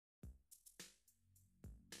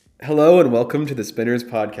Hello and welcome to the Spinners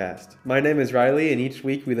Podcast. My name is Riley, and each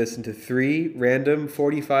week we listen to 3 random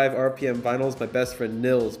 45 RPM vinyls my best friend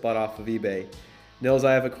Nils bought off of eBay. Nils,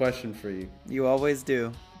 I have a question for you. You always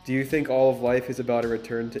do. Do you think all of life is about a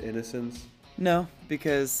return to innocence? No,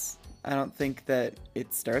 because I don't think that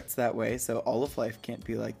it starts that way, so all of life can't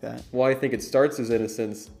be like that. Well, I think it starts as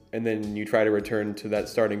innocence, and then you try to return to that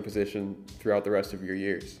starting position throughout the rest of your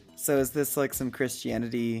years. So is this like some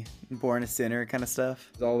Christianity, born a sinner kind of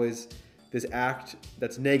stuff? There's always this act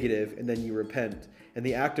that's negative, and then you repent. And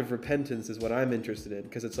the act of repentance is what I'm interested in,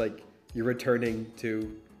 because it's like you're returning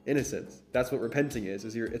to innocence. That's what repenting is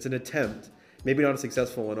it's an attempt, maybe not a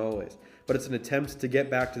successful one always, but it's an attempt to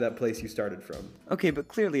get back to that place you started from. Okay, but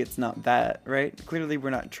clearly it's not that, right? Clearly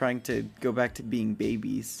we're not trying to go back to being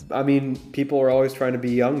babies. I mean, people are always trying to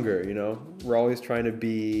be younger, you know? We're always trying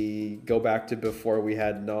to go back to before we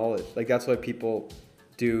had knowledge. Like, that's why people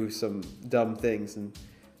do some dumb things, and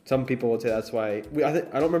some people would say that's why... I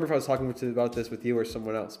don't remember if I was talking about this with you or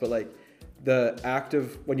someone else, but, like, the act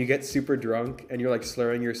of when you get super drunk and you're, like,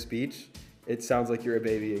 slurring your speech, it sounds like you're a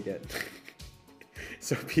baby again.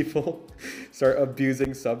 So people start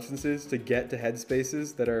abusing substances to get to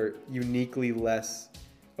headspaces that are uniquely less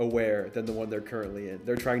aware than the one they're currently in.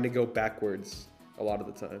 They're trying to go backwards a lot of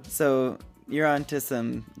the time. So you're onto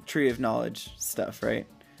some tree of knowledge stuff, right?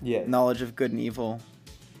 Yeah. Knowledge of good and evil,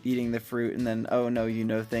 eating the fruit, and then, oh no, you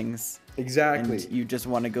know things. Exactly. And you just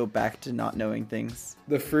want to go back to not knowing things.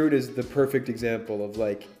 The fruit is the perfect example of,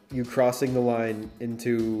 like, you crossing the line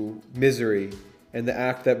into misery, and the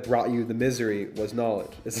act that brought you the misery was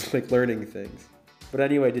knowledge. It's like learning things. But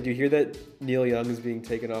anyway, did you hear that Neil Young is being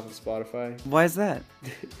taken off of Spotify? Why is that?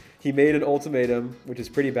 He made an ultimatum, which is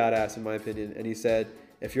pretty badass in my opinion, and he said,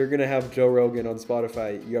 if you're going to have Joe Rogan on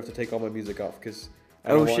Spotify, you have to take all my music off, because I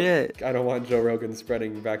don't want Joe Rogan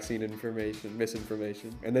spreading vaccine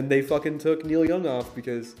misinformation. And then they fucking took Neil Young off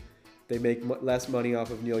because they make less money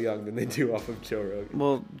off of Neil Young than they do off of Joe Rogan.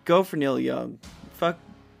 Well, go for Neil Young. Fuck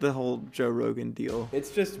the whole Joe Rogan deal. It's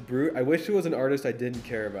just brute. I wish it was an artist I didn't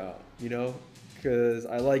care about, you know? Because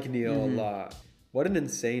I like Neil a lot. What an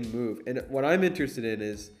insane move. And what I'm interested in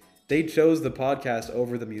is they chose the podcast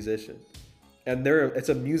over the musician. And it's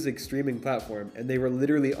a music streaming platform, and they were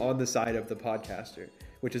literally on the side of the podcaster,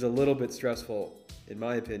 which is a little bit stressful, in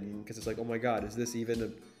my opinion, because it's like, oh my God, is this even a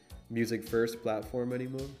music first platform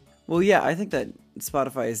anymore? Well, yeah, I think that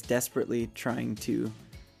Spotify is desperately trying to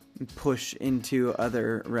push into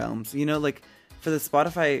other realms. You know, like for the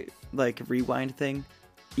Spotify like rewind thing,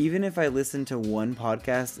 even if I listen to one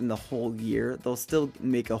podcast in the whole year, they'll still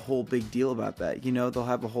make a whole big deal about that. You know, they'll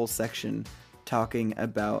have a whole section talking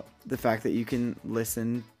about the fact that you can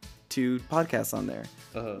listen to podcasts on there.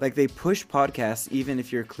 Like they push podcasts even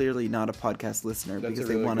if you're clearly not a podcast listener. That's because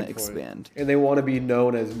they want to expand. And they want to be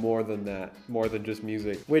known as more than that, more than just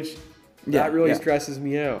music, which that really stresses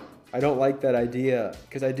me out. I don't like that idea,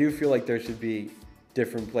 because I do feel like there should be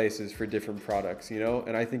different places for different products, you know?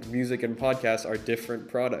 And I think music and podcasts are different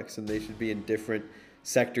products, and they should be in different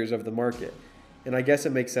sectors of the market. And I guess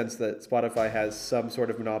it makes sense that Spotify has some sort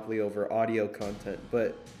of monopoly over audio content,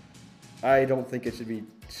 but I don't think it should be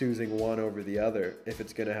choosing one over the other if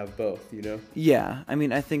it's going to have both, you know? Yeah, I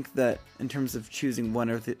mean, I think that in terms of choosing one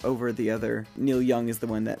over the other, Neil Young is the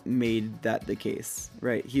one that made that the case,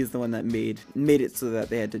 right? He's the one that made it so that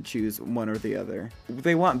they had to choose one or the other.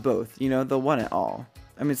 They want both, you know? They'll want it all.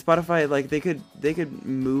 I mean, Spotify, like, they could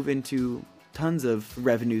move into tons of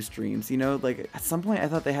revenue streams, you know? Like, at some point, I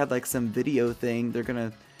thought they had, like, some video thing.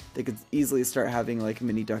 They could easily start having, like,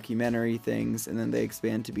 mini documentary things, and then they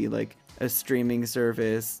expand to be, like, a streaming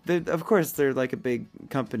service. Of course, they're, like, a big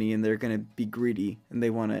company, and they're going to be greedy, and they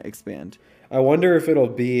want to expand. I wonder if he'll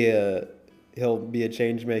be a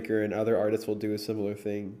change maker, and other artists will do a similar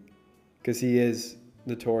thing, because he's a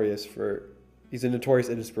notorious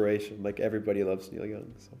inspiration. Like, everybody loves Neil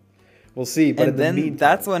Young, so we'll see. But and then meantime,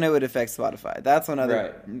 that's when it would affect Spotify.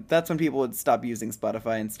 That's when people would stop using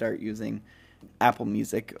Spotify and start using Apple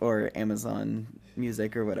Music or Amazon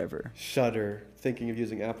Music or whatever. Shudder thinking of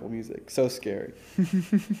using Apple Music. So scary.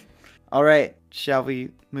 All right, shall we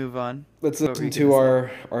move on? Let's listen to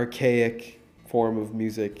our archaic form of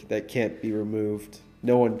music that can't be removed.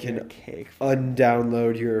 No one can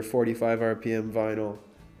undownload your 45 RPM vinyl.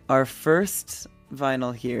 Our first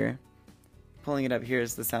vinyl here, pulling it up here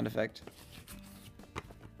is the sound effect.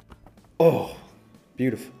 Oh,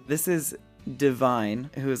 beautiful. This is Divine,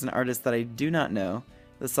 who is an artist that I do not know.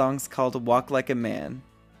 The song's called Walk Like a Man.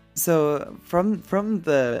 So from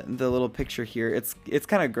the little picture here, it's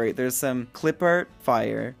kind of great. There's some clip art,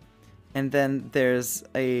 fire. And then there's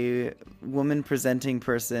a woman presenting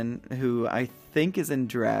person who I think is in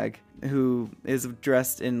drag, who is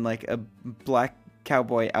dressed in like a black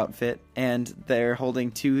cowboy outfit, and they're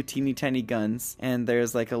holding two teeny tiny guns, and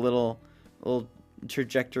there's like a little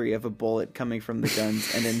trajectory of a bullet coming from the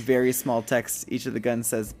guns, and in very small text each of the guns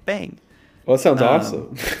says bang. Well, that sounds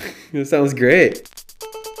awesome. It sounds great.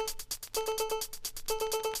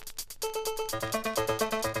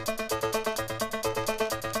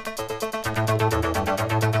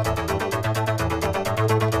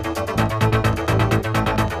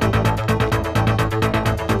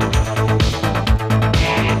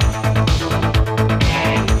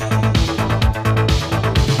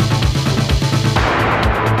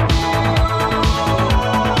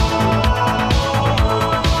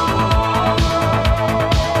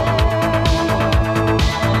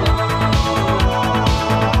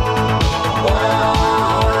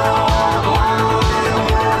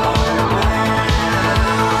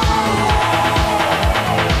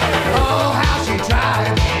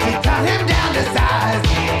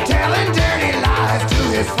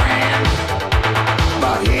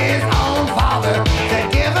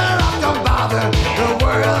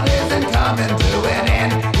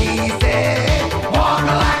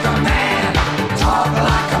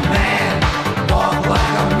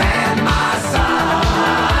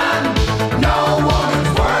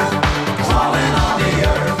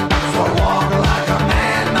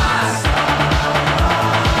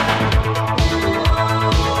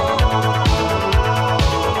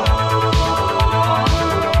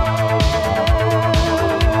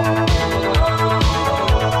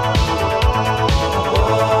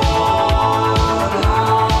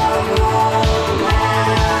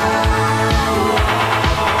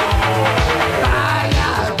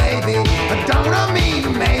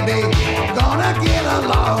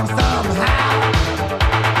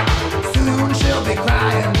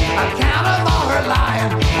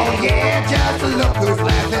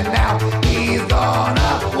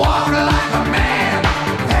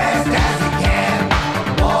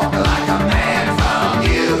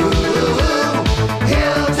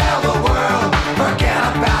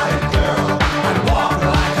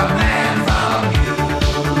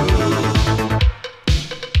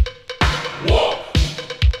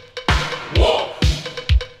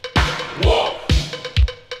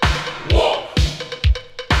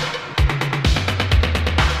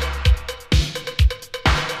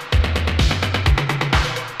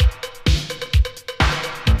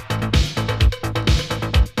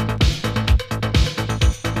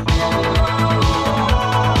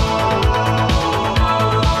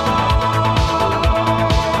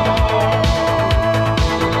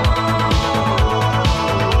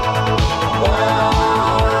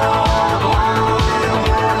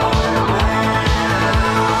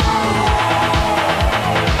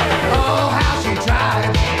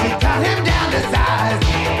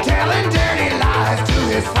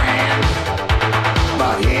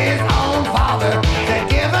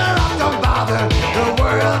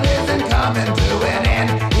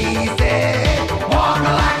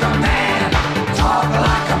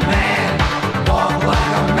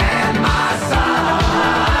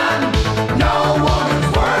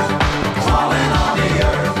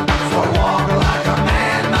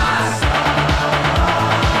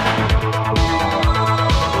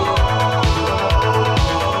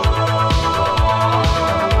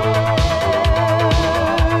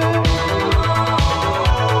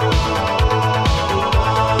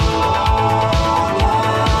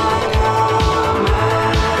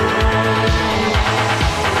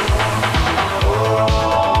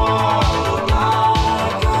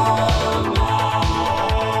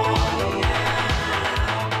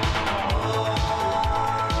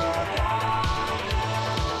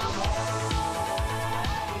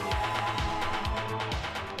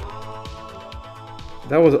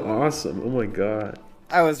 That was awesome. Oh my god.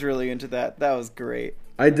 I was really into that. That was great.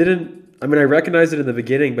 I recognized it in the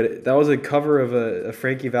beginning, but that was a cover of a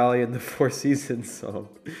Frankie Valli and the Four Seasons song.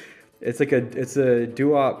 It's a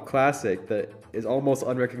doo-wop classic that is almost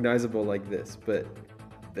unrecognizable like this, but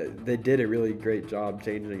they did a really great job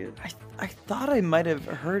changing it. I thought I might have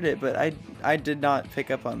heard it, but I did not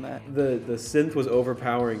pick up on that. The synth was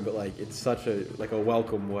overpowering, but like it's such a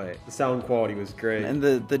welcome way. The sound quality was great. And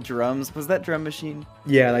the drums, was that drum machine?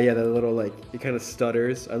 Yeah, the little it kind of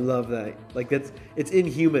stutters. I love that. It's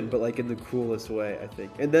inhuman, but in the coolest way, I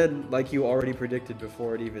think. And then like you already predicted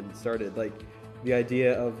before it even started, the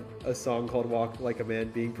idea of a song called Walk Like a Man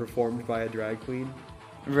being performed by a drag queen.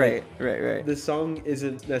 Right, right. The song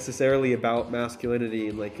isn't necessarily about masculinity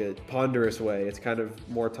in like a ponderous way. It's kind of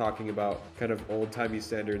more talking about kind of old-timey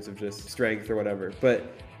standards of just strength or whatever.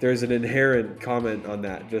 But there's an inherent comment on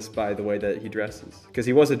that just by the way that he dresses. Because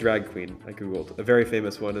he was a drag queen, I googled. A very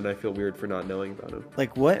famous one, and I feel weird for not knowing about him.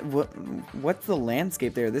 Like, what's the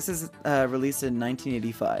landscape there? This is released in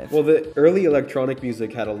 1985. Well, the early electronic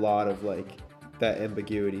music had a lot of like that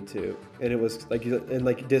ambiguity too. And it was like, and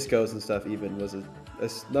like discos and stuff even was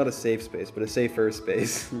not a safe space, but a safer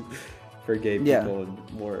space for gay people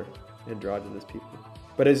and more androgynous people.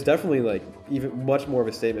 But it's definitely like even much more of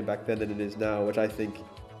a statement back then than it is now, which I think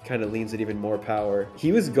kind of leans at even more power.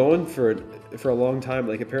 He was going for a long time.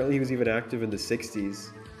 Like apparently he was even active in the 60s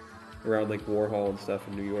around like Warhol and stuff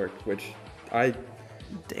in New York, which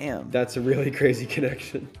damn, that's a really crazy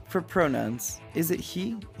connection. For pronouns, is it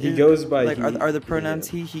he? He goes by like he. Are the pronouns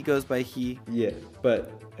he goes by he? Yeah,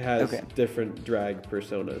 but has different drag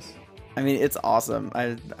personas. I mean, it's awesome.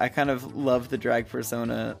 I kind of love the drag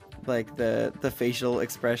persona, like the facial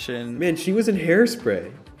expression. Man, she was in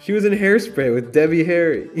Hairspray. She was in Hairspray with Debbie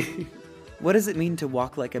Harry. What does it mean to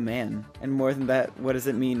walk like a man? And more than that, what does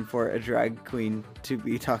it mean for a drag queen to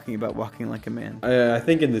be talking about walking like a man? I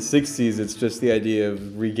think in the 60s, it's just the idea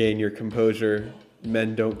of regain your composure.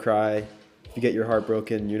 Men don't cry. If you get your heart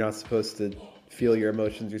broken, you're not supposed to feel your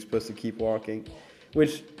emotions. You're supposed to keep walking,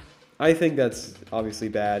 which I think that's obviously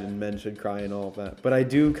bad and men should cry and all of that. But I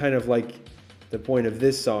do kind of like the point of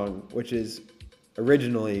this song, which is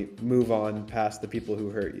originally move on past the people who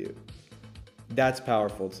hurt you. That's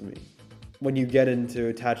powerful to me. When you get into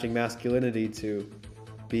attaching masculinity to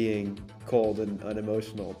being cold and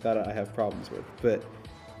unemotional, that I have problems with. But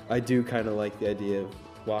I do kind of like the idea of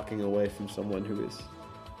walking away from someone who is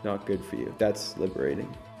not good for you. That's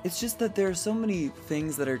liberating. It's just that there are so many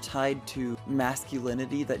things that are tied to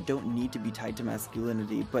masculinity that don't need to be tied to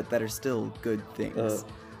masculinity, but that are still good things.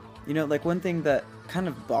 You know, like one thing that kind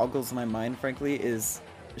of boggles my mind, frankly, is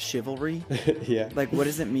chivalry. Yeah. Like, what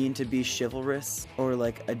does it mean to be chivalrous or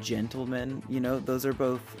like a gentleman? You know, those are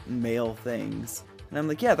both male things. And I'm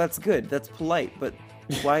like, yeah, that's good. That's polite. But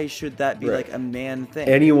why should that be like a man thing?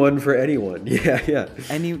 Anyone for anyone. Yeah.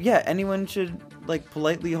 Anyone should like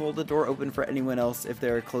politely hold the door open for anyone else if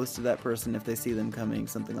they're close to that person, if they see them coming,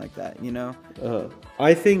 something like that, you know?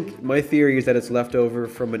 I think my theory is that it's left over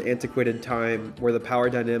from an antiquated time where the power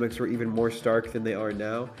dynamics were even more stark than they are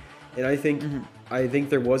now. And I think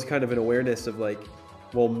there was kind of an awareness of like,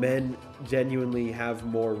 well, men genuinely have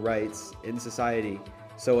more rights in society,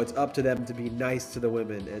 so it's up to them to be nice to the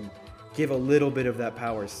women and give a little bit of that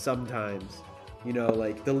power sometimes. You know,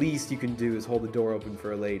 like the least you can do is hold the door open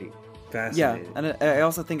for a lady. Fascinating. Yeah, and I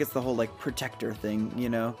also think it's the whole like protector thing, you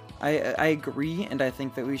know? I agree, and I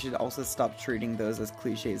think that we should also stop treating those as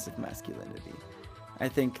cliches of masculinity. I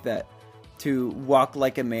think that to walk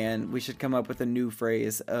like a man, we should come up with a new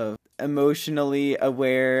phrase of emotionally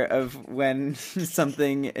aware of when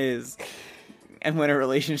something is, and when a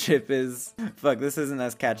relationship is. Fuck, this isn't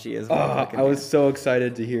as catchy as. I was so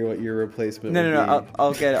excited to hear what your replacement. No.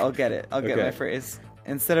 I'll get it. I'll get my phrase.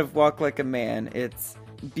 Instead of walk like a man, it's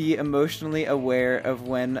be emotionally aware of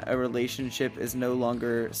when a relationship is no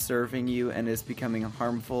longer serving you and is becoming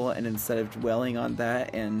harmful, and instead of dwelling on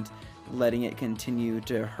that and letting it continue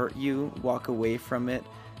to hurt you, walk away from it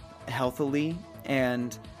healthily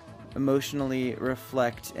and emotionally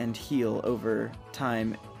reflect and heal over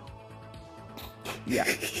time. Yeah.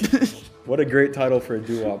 What a great title for a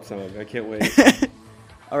doo-wop song. I can't wait.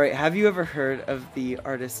 All right, have you ever heard of the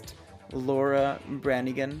artist Laura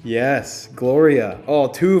Branigan? Yes, Gloria. Oh,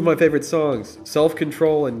 two of my favorite songs,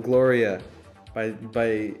 Self-Control and Gloria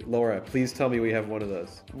by Laura. Please tell me we have one of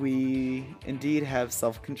those. We indeed have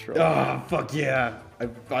Self-Control. Oh, fuck yeah.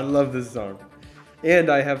 I love this song. And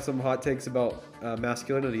I have some hot takes about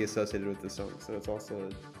masculinity associated with this song, so it's also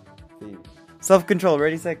a theme. Self-Control,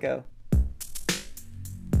 ready, set, go.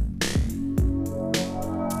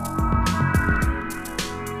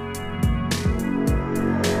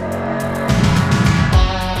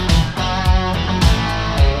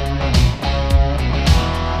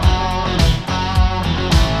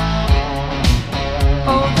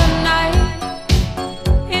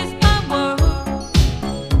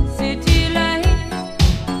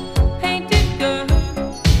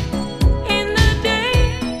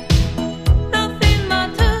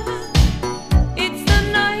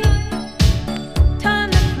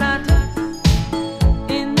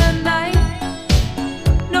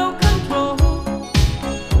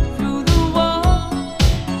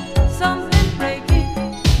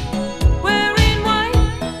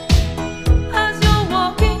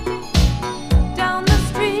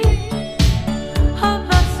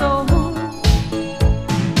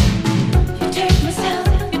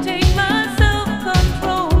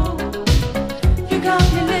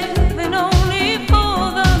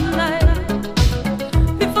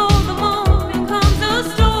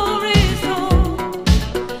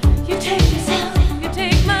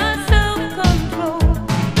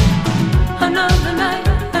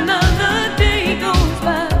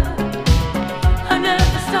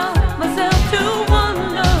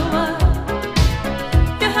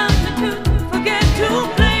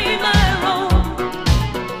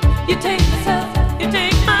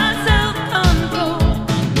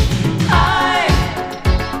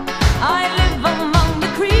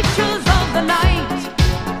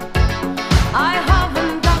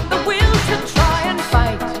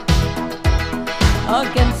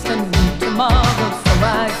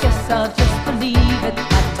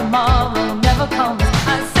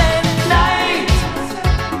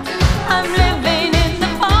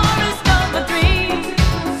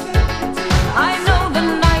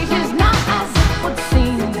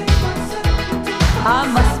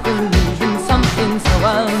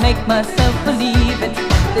 myself believe it.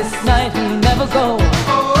 This night will never go.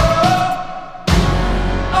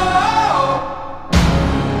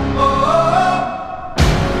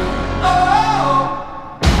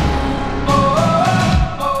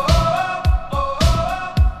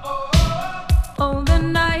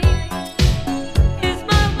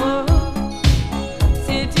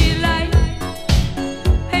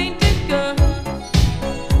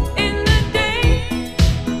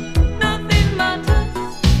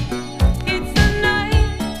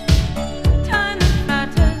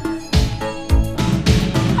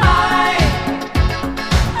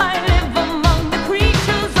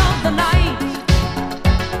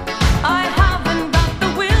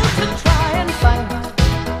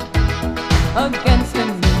 Against a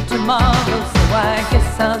new tomorrow, so I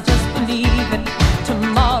guess I'll just believe it.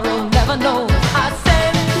 Tomorrow never knows. I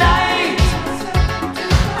said night,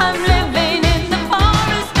 I'm living in the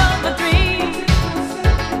forest of a dream.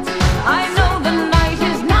 I know the night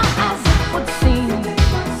is not as it would seem.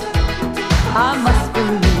 I must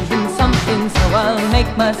believe in something, so I'll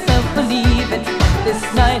make myself believe it. This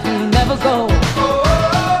night will never go.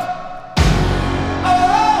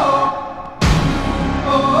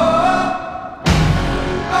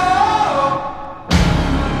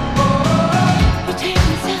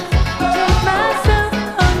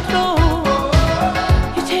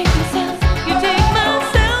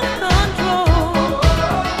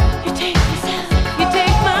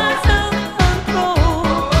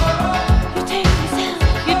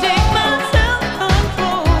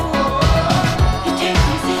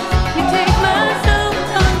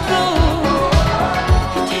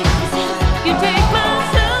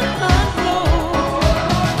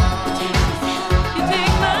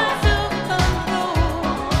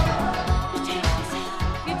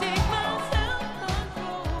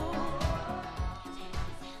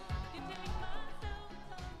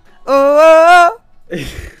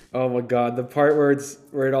 Oh my god, the part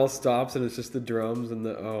where it all stops and it's just the drums and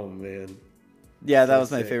oh man. Yeah, that So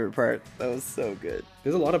was my sick. favorite part. That was so good.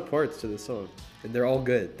 There's a lot of parts to this song, and they're all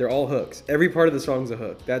good. They're all hooks. Every part of the song's a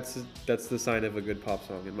hook. That's the sign of a good pop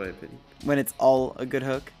song, in my opinion. When it's all a good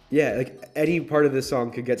hook. Yeah, like any part of this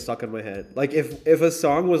song could get stuck in my head. Like if a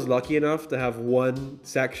song was lucky enough to have one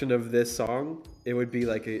section of this song, it would be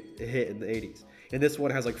like a hit in the 80s. And this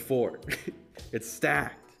one has like 4. It's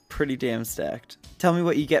stacked. Pretty damn stacked. Tell me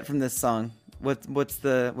what you get from this song. What's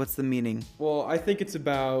the meaning? Well, I think it's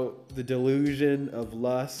about the delusion of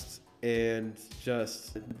lust and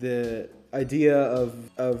just the idea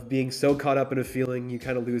of being so caught up in a feeling you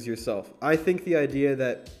kind of lose yourself. I think the idea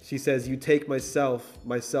that she says, you take my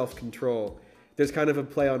self-control, there's kind of a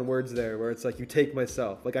play on words there where it's like, you take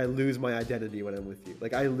myself. Like I lose my identity when I'm with you.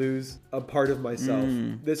 Like I lose a part of myself.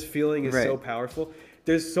 This feeling is so powerful.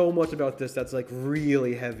 There's so much about this that's like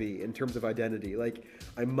really heavy in terms of identity. Like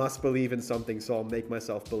I must believe in something, so I'll make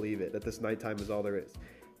myself believe it, that this nighttime is all there is.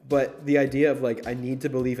 But the idea of like, I need to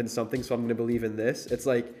believe in something, so I'm going to believe in this. It's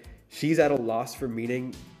like she's at a loss for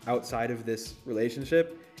meaning outside of this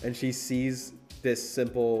relationship, and she sees this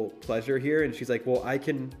simple pleasure here, and she's like, well, I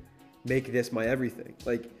can make this my everything.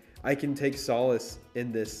 Like I can take solace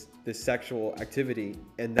in this sexual activity,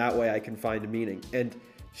 and that way I can find meaning. And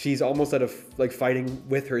she's almost at like fighting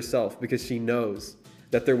with herself because she knows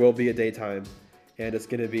that there will be a daytime and it's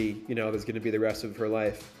going to be, there's going to be the rest of her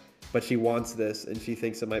life. But she wants this and she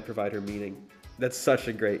thinks it might provide her meaning. That's such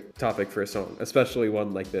a great topic for a song, especially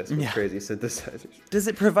one like this with crazy synthesizers. Does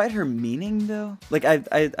it provide her meaning though? Like I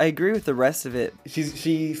agree with the rest of it.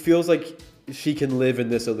 She feels like she can live in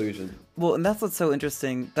this illusion. Well, and that's what's so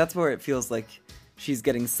interesting. That's where it feels like she's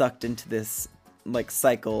getting sucked into this like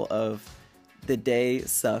cycle of the day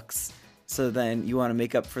sucks, so then you want to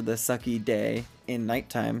make up for the sucky day in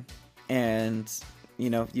nighttime, and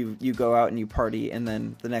you go out and you party, and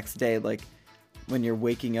then the next day, like when you're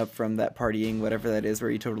waking up from that partying, whatever that is,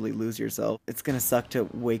 where you totally lose yourself, it's gonna suck to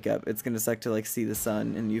wake up. It's gonna suck to like see the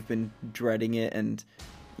sun, and you've been dreading it, and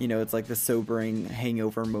it's like the sobering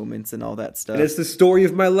hangover moments and all that stuff. And it's the story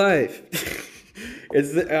of my life.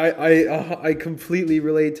 I completely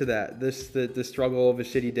relate to that. The struggle of a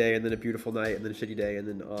shitty day and then a beautiful night and then a shitty day and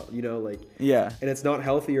then yeah. And it's not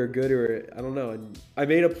healthy or good, or I don't know. And I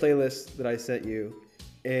made a playlist that I sent you,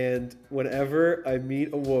 and whenever I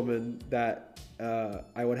meet a woman that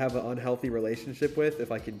I would have an unhealthy relationship with,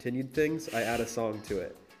 if I continued things, I add a song to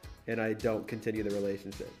it, and I don't continue the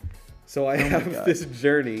relationship. So I have this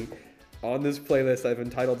journey on this playlist I've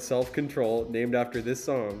entitled Self-Control, named after this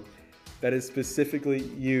song, that is specifically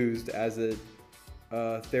used as a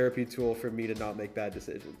therapy tool for me to not make bad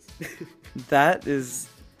decisions. That is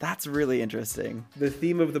That's really interesting. The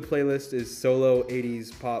theme of the playlist is solo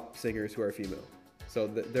 80s pop singers who are female. So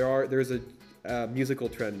there's a musical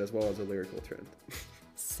trend as well as a lyrical trend.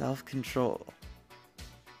 Self-control.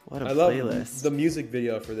 What a I love playlist. the music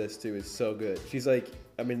video for this too is so good. She's like,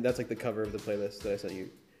 I mean, that's like the cover of the playlist that I sent you.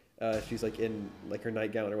 She's like in like her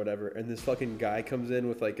nightgown or whatever, and this fucking guy comes in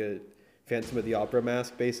with like a Phantom of the Opera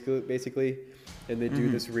mask, basically, and they do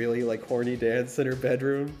this really like horny dance in her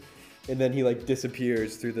bedroom, and then he like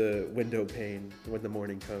disappears through the window pane when the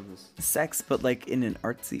morning comes. Sex, but like in an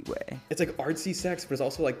artsy way. It's like artsy sex, but it's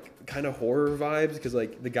also like kind of horror vibes because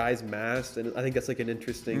like the guy's masked, and I think that's like an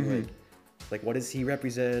interesting like what does he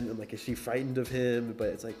represent, and like is she frightened of him? But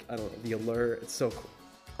it's like I don't know, the allure. It's so cool.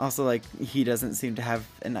 Also, like he doesn't seem to have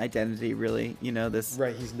an identity really. You know this.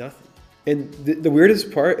 Right, he's nothing. And the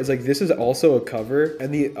weirdest part is like this is also a cover,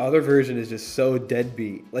 and the other version is just so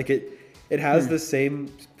deadbeat. Like it has the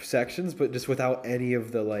same sections, but just without any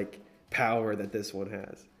of the like power that this one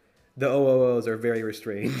has. The OOOs are very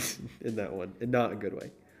restrained in that one, and not a good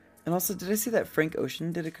way. And also, did I see that Frank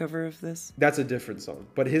Ocean did a cover of this? That's a different song,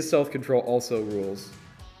 but his self-control also rules.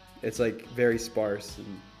 It's like very sparse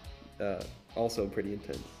and also pretty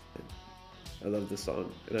intense. I love this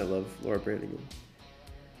song, and I love Laura Branigan.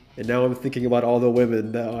 And now I'm thinking about all the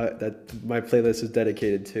women that my playlist is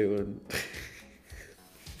dedicated to, and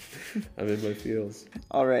I'm in my feels.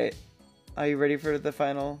 All right. Are you ready for the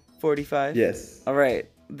final 45? Yes. All right.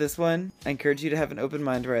 This one, I encourage you to have an open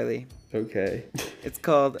mind, Riley. Okay. It's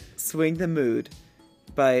called Swing the Mood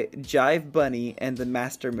by Jive Bunny and the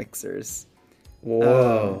Master Mixers.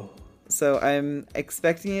 Whoa. So I'm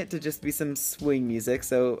expecting it to just be some swing music,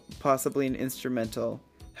 so possibly an instrumental.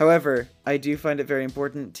 However, I do find it very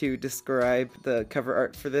important to describe the cover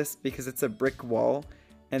art for this because it's a brick wall,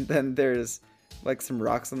 and then there's like some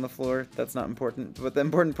rocks on the floor. That's not important. But the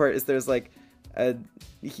important part is there's like a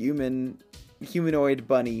humanoid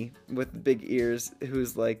bunny with big ears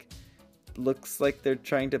who's like looks like they're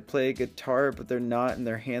trying to play a guitar, but they're not, and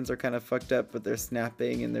their hands are kind of fucked up, but they're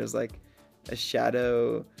snapping, and there's like a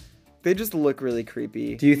shadow. They just look really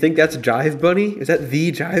creepy. Do you think that's Jive Bunny? Is that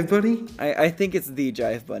the Jive Bunny? I think it's the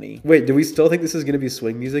Jive Bunny. Wait, do we still think this is going to be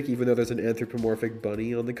swing music, even though there's an anthropomorphic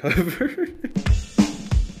bunny on the cover?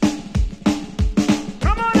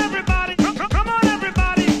 Come on, everybody! Come on,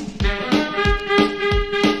 everybody!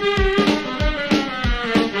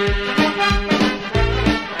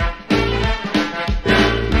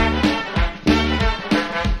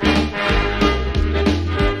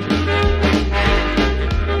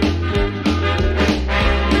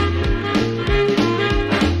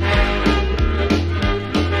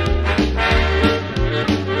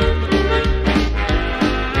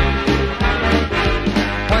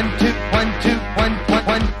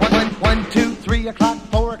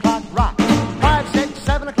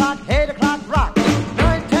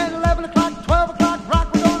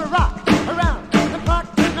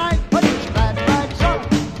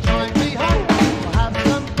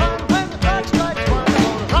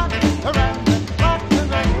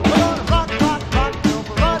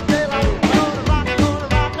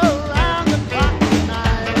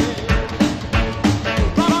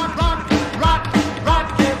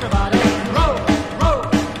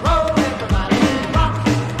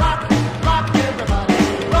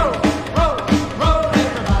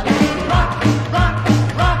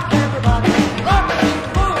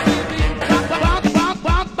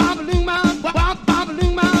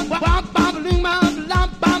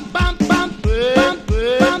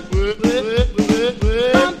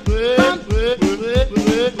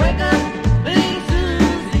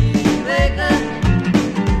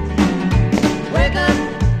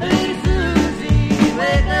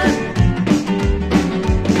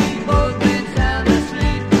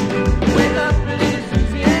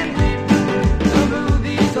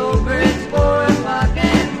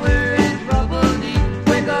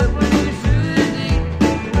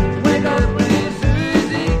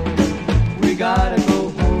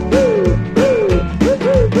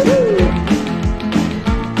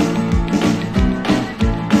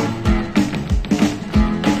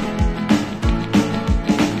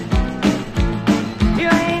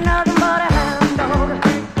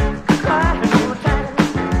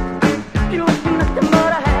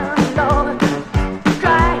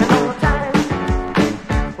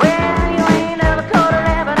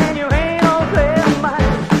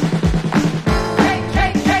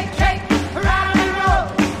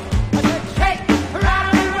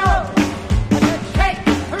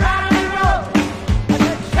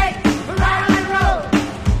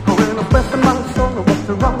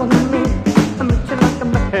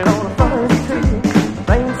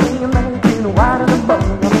 Why do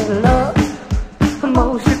the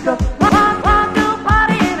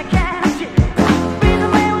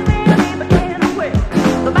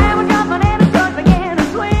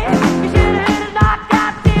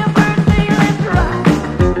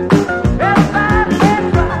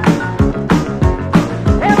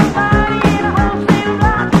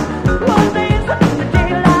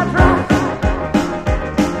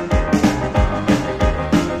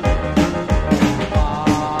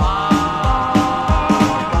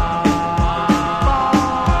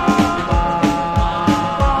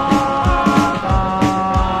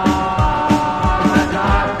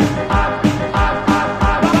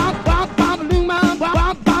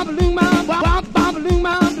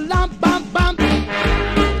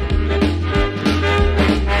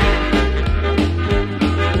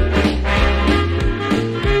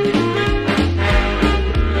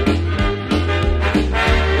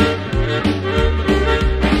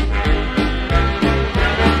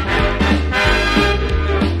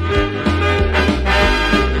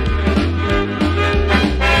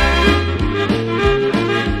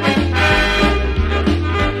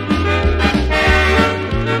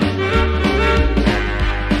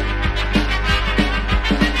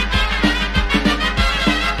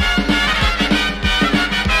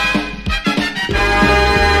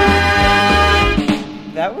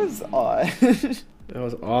was odd. That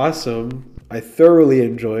was awesome. I thoroughly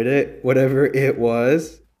enjoyed it, whatever it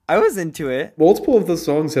was. I was into it. Multiple of the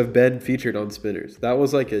songs have been featured on Spinners. That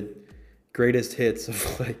was like a greatest hits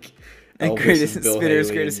of like And Elvis greatest and Bill Spinners,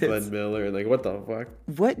 Haley greatest and hits. Glenn Miller and like what the fuck?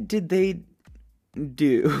 What did they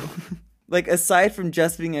do? Like, aside from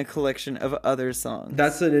just being a collection of other songs.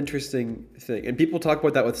 That's an interesting thing. And people talk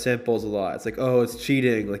about that with samples a lot. It's like, oh, it's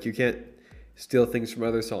cheating. Like you can't steal things from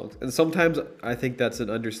other songs. And sometimes I think that's an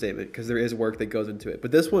understatement because there is work that goes into it.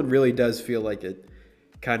 But this one really does feel like it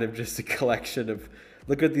kind of just a collection of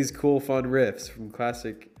look at these cool fun riffs from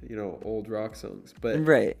classic, old rock songs. But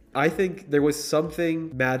Right. I think there was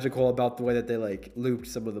something magical about the way that they like looped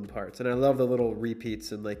some of them parts. And I love the little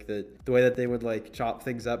repeats and like the way that they would like chop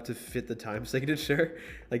things up to fit the time signature.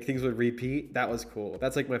 Like things would repeat. That was cool.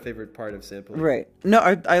 That's like my favorite part of sampling. Right. No,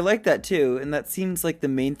 I like that too. And that seems like the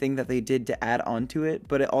main thing that they did to add on to it.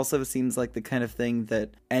 But it also seems like the kind of thing that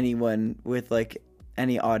anyone with like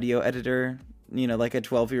any audio editor, like a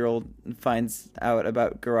 12-year-old finds out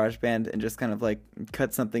about GarageBand and just kind of like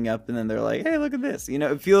cut something up and then they're like, hey, look at this.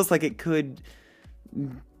 It feels like it could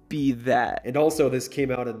be that. And also this came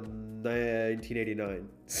out in 1989.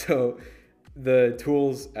 So the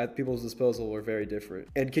tools at people's disposal were very different.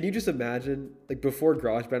 And can you just imagine, like before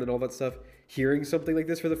GarageBand and all that stuff, hearing something like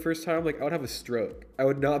this for the first time, like I would have a stroke. I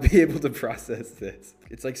would not be able to process this.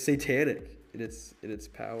 It's like satanic in its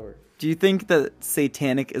power. Do you think that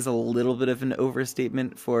satanic is a little bit of an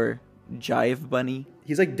overstatement for Jive Bunny?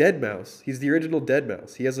 He's like Deadmau5. He's the original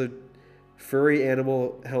Deadmau5. He has a furry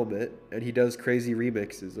animal helmet and he does crazy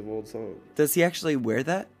remixes of old songs. Does he actually wear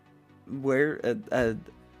that? Wear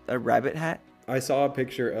a rabbit hat? I saw a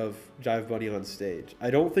picture of Jive Bunny on stage. I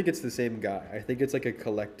don't think it's the same guy. I think it's like a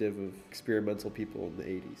collective of experimental people in the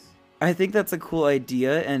 80s. I think that's a cool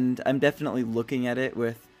idea, and I'm definitely looking at it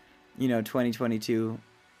with, 2022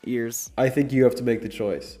 ears. I think you have to make the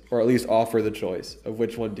choice, or at least offer the choice of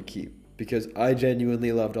which one to keep, because I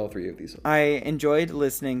genuinely loved all three of these songs. I enjoyed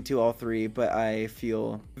listening to all three, but I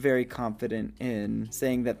feel very confident in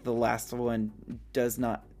saying that the last one does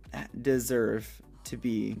not deserve to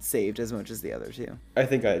be saved as much as the other two. I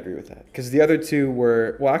think I agree with that, because the other two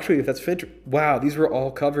were, well, actually, if that's Fincher, wow, these were all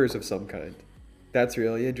covers of some kind. That's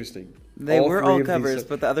really interesting. They were three all of these covers,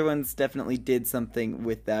 but the other ones definitely did something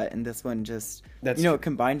with that, and this one just, it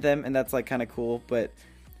combined them, and that's like kind of cool, but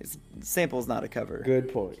sample's not a cover.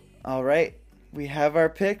 Good point. All right, we have our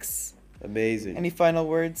picks. Amazing. Any final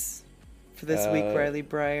words for this week, Riley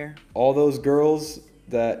Breyer? All those girls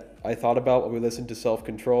that I thought about when we listened to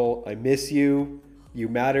Self-Control, I miss you. You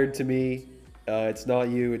mattered to me. It's not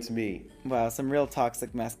you, it's me. Wow, some real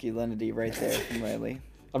toxic masculinity right there from Riley.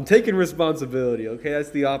 I'm taking responsibility, okay? That's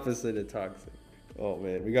the opposite of toxic. Oh,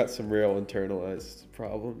 man, we got some real internalized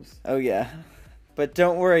problems. Oh, yeah. But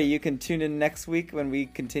don't worry, you can tune in next week when we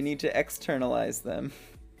continue to externalize them.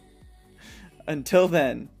 Until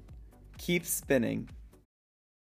then, keep spinning.